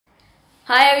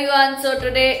Hi everyone, so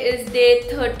today is day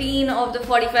 13 of the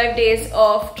 45 days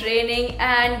of training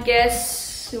and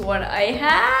guess what I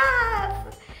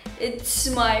have?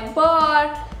 It's my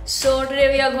bar. So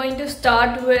today we are going to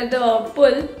start with a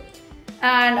pull,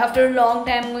 and after a long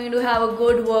time I'm going to have a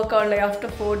good workout like after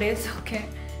 4 days, okay?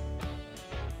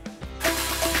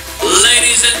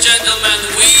 Ladies and gentlemen,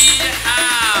 we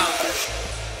have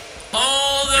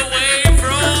all the way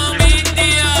from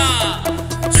India,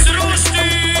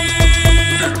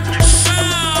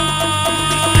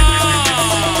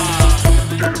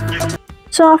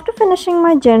 So after finishing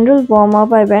my general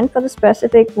warm-up, I went for the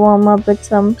specific warm-up with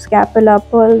some scapula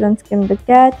pulls and skin the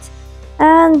cats.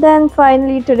 And then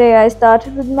finally today I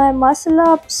started with my muscle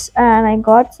ups and I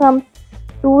got some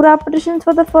 2 repetitions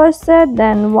for the first set,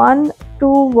 then 1, 2,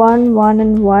 1, 1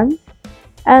 and 1.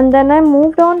 And then I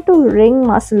moved on to ring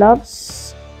muscle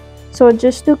ups. So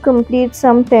just to complete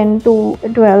some 10 to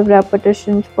 12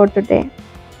 repetitions for today.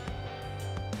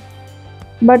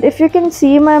 But if you can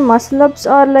see, my muscle ups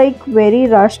are like very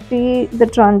rusty. The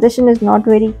transition is not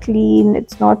very clean,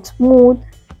 it's not smooth.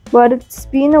 But it's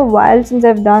been a while since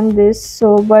I've done this,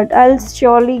 but I'll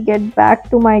surely get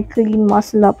back to my clean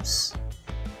muscle ups.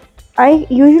 I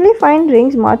usually find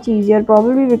rings much easier,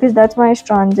 probably because that's my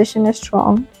transition is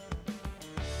strong.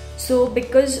 So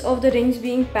because of the rings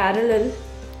being parallel,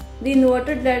 the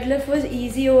inverted deadlift was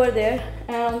easy over there,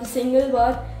 and on the single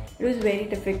bar it was very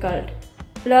difficult.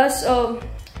 Plus,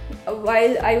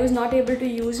 while I was not able to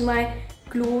use my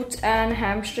glutes and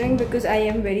hamstring because I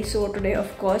am very sore today,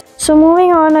 of course. So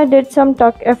moving on, I did some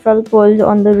tuck FL pulls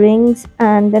on the rings,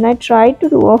 and then I tried to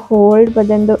do a hold, but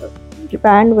then the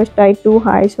band was tied too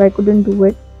high, so I couldn't do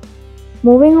it.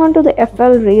 Moving on to the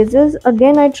FL raises,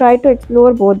 again I tried to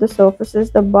explore both the surfaces,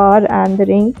 the bar and the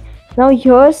ring. Now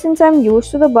here, since I'm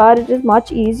used to the bar, it is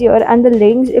much easier, and the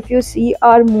rings, if you see,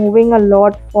 are moving a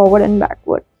lot forward and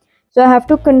backward. So I have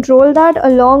to control that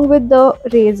along with the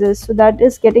raises, so that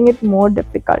is getting it more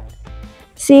difficult.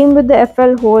 Same with the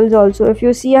FL holds also. If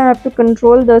you see, I have to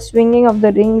control the swinging of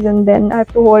the rings, and then I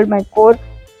have to hold my core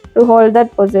to hold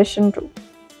that position too.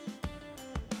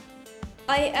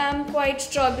 I am quite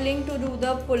struggling to do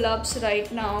the pull-ups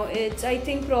right now. It's, I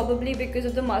think, probably because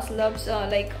of the muscle-ups.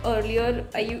 Like earlier,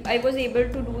 I was able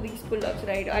to do these pull-ups,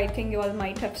 right? I think you all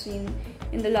might have seen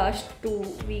in the last 2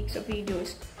 weeks of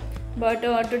videos. But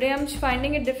today I'm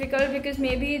finding it difficult because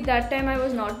maybe that time I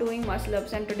was not doing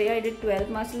muscle-ups, and today I did 12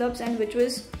 muscle-ups, and which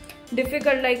was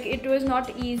difficult. Like it was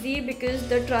not easy because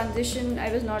the transition,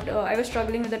 I was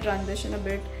struggling with the transition a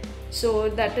bit. So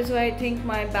that is why I think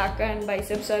my back and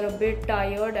biceps are a bit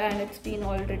tired, and it's been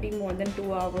already more than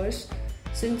 2 hours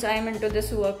since I'm into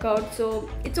this workout. So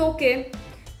it's okay,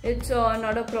 it's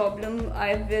not a problem.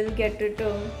 I will get it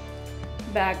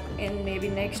back in maybe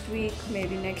next week,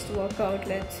 maybe next workout,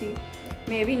 let's see,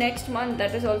 maybe next month,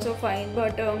 that is also fine.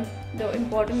 But the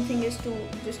important thing is to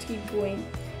just keep going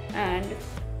and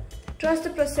trust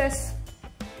the process.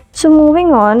 So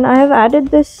moving on, I have added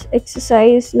this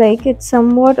exercise, like it's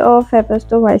somewhat of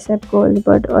Hepasto bicep curls,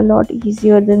 but a lot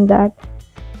easier than that.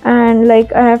 And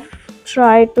like I have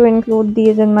tried to include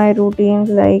these in my routines,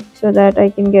 like so that I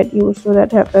can get used to that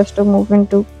Hepasto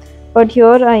movement too. But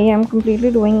here I am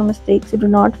completely doing a mistake, so do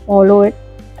not follow it.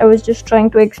 I was just trying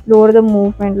to explore the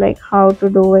movement, like how to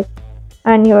do it.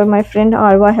 And here my friend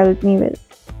Arva helped me with.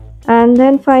 And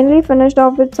then finally finished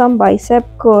off with some bicep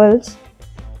curls.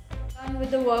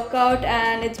 With the workout,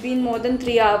 and it's been more than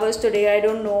 3 hours today. I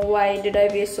don't know why did I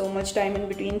waste so much time in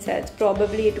between sets.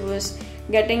 Probably it was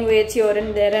getting weights here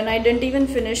and there, and I didn't even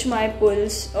finish my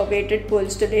pulls or weighted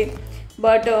pulls today.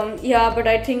 But yeah, but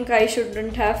I think I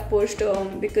shouldn't have pushed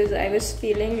because I was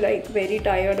feeling like very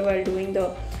tired while doing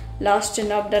the last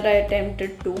chin up that I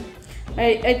attempted to.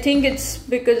 I think it's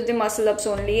because of the muscle ups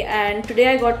only, and today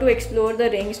I got to explore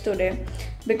the rings today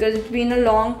because it's been a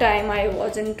long time I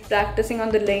wasn't practicing on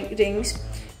the rings.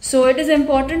 So it is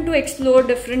important to explore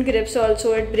different grips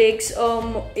also. It breaks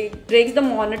the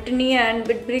monotony, and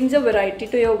it brings a variety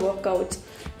to your workouts.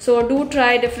 So do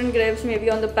try different grips, maybe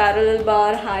on the parallel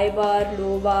bar, high bar,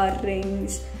 low bar,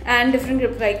 rings, and different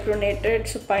grips like pronated,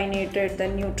 supinated,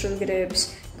 then neutral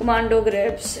grips, commando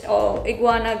grips, or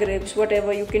iguana grips,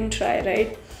 whatever you can try,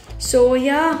 right? So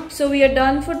yeah, so we are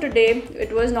done for today.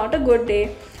 It was not a good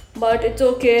day, but it's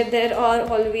okay. There are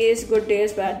always good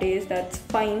days, bad days, that's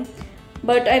fine.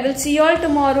 But I will see you all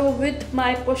tomorrow with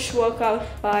my push workout.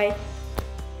 Bye.